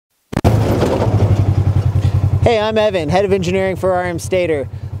Hey, I'm Evan, Head of Engineering for RMSTATOR.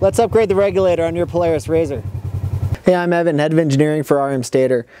 Let's upgrade the regulator on your Polaris RZR. Hey, I'm Evan, Head of Engineering for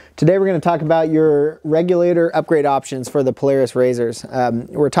RMSTATOR. Today we're going to talk about your regulator upgrade options for the Polaris RZRs.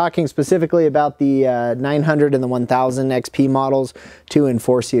 We're talking specifically about the 900 and the 1000 XP models, 2 and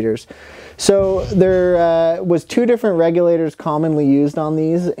 4 seaters. So there was 2 different regulators commonly used on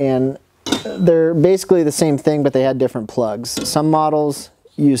these, and they're basically the same thing, but they had different plugs. Some models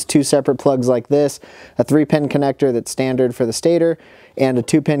use 2 separate plugs like this, a 3-pin connector that's standard for the stator, and a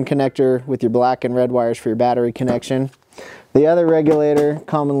 2-pin connector with your black and red wires for your battery connection. The other regulator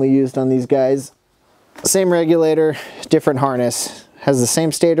commonly used on these guys, same regulator, different harness, has the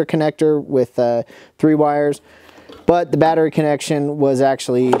same stator connector with 3 wires, but the battery connection was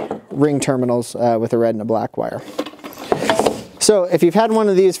actually ring terminals with a red and a black wire. So if you've had one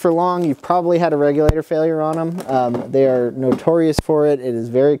of these for long, you've probably had a regulator failure on them. They are notorious for it. It is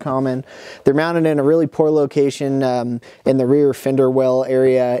very common. They're mounted in a really poor location in the rear fender well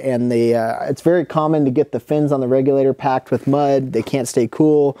area, and it's very common to get the fins on the regulator packed with mud. They can't stay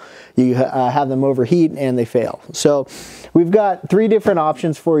cool. You have them overheat and they fail. So we've got 3 different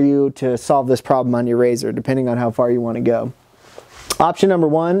options for you to solve this problem on your RZR, depending on how far you want to go. Option number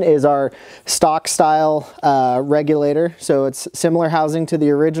 1 is our stock style regulator. So it's similar housing to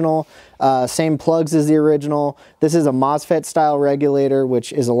the original, same plugs as the original. This is a Mosfet style regulator,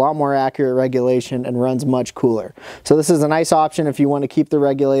 which is a lot more accurate regulation and runs much cooler. So this is a nice option if you want to keep the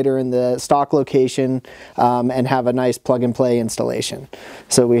regulator in the stock location and have a nice plug and play installation.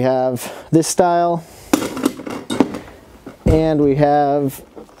 So we have this style, and we have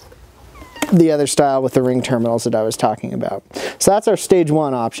the other style with the ring terminals that I was talking about. So that's our stage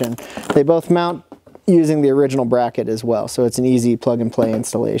 1 option. They both mount using the original bracket as well, so it's an easy plug and play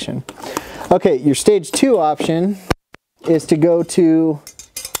installation. Okay, your stage 2 option is to go to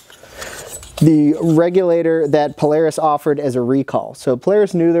the regulator that Polaris offered as a recall. So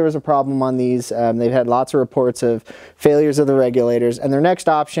Polaris knew there was a problem on these. They've had lots of reports of failures of the regulators, and their next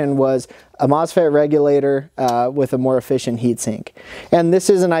option was a Mosfet regulator with a more efficient heatsink. And this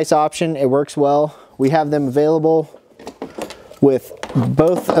is a nice option. It works well. We have them available with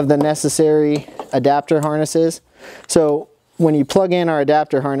both of the necessary adapter harnesses. So when you plug in our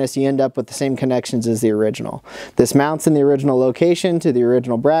adapter harness, you end up with the same connections as the original. This mounts in the original location to the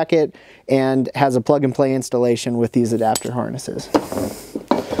original bracket and has a plug and play installation with these adapter harnesses.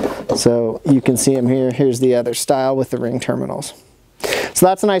 So you can see them here. Here's the other style with the ring terminals. So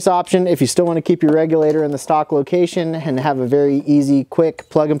that's a nice option if you still want to keep your regulator in the stock location and have a very easy, quick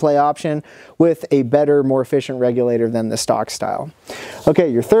plug and play option with a better, more efficient regulator than the stock style. Okay,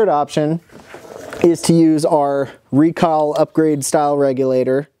 your third option is to use our recall upgrade style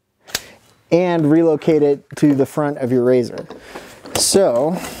regulator and relocate it to the front of your RZR.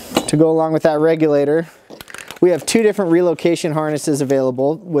 So to go along with that regulator, we have 2 different relocation harnesses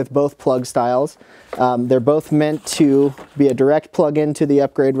available with both plug styles. They're both meant to be a direct plug-in to the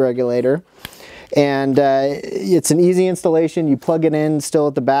upgrade regulator. And it's an easy installation. You plug it in still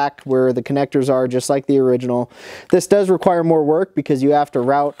at the back where the connectors are, just like the original. This does require more work because you have to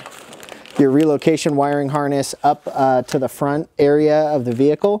route your relocation wiring harness up to the front area of the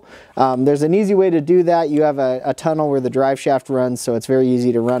vehicle. There's an easy way to do that. You have a tunnel where the drive shaft runs, so it's very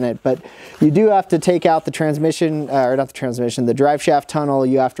easy to run it. But you do have to take out the transmission, or not the transmission, the drive shaft tunnel.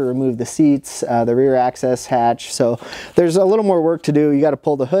 You have to remove the seats, the rear access hatch. So there's a little more work to do. You got to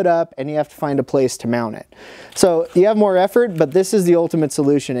pull the hood up and you have to find a place to mount it. So you have more effort, but this is the ultimate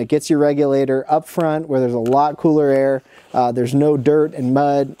solution. It gets your regulator up front where there's a lot cooler air. There's no dirt and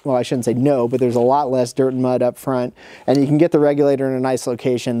mud. Well, I shouldn't say no, but there's a lot less dirt and mud up front, and you can get the regulator in a nice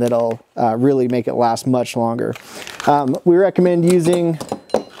location that'll really make it last much longer. We recommend using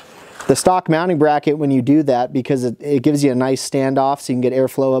the stock mounting bracket when you do that because it gives you a nice standoff so you can get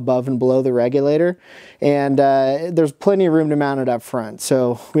airflow above and below the regulator, and there's plenty of room to mount it up front.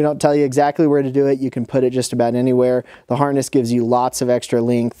 So we don't tell you exactly where to do it. You can put it just about anywhere. The harness gives you lots of extra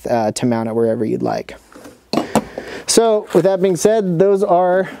length to mount it wherever you'd like. So with that being said, those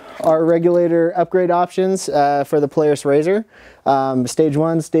are our regulator upgrade options for the Polaris RZR. Stage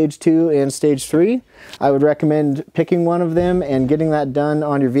 1, Stage 2, and Stage 3. I would recommend picking one of them and getting that done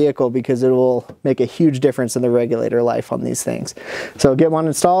on your vehicle because it will make a huge difference in the regulator life on these things. So get one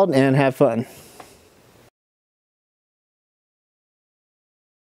installed and have fun.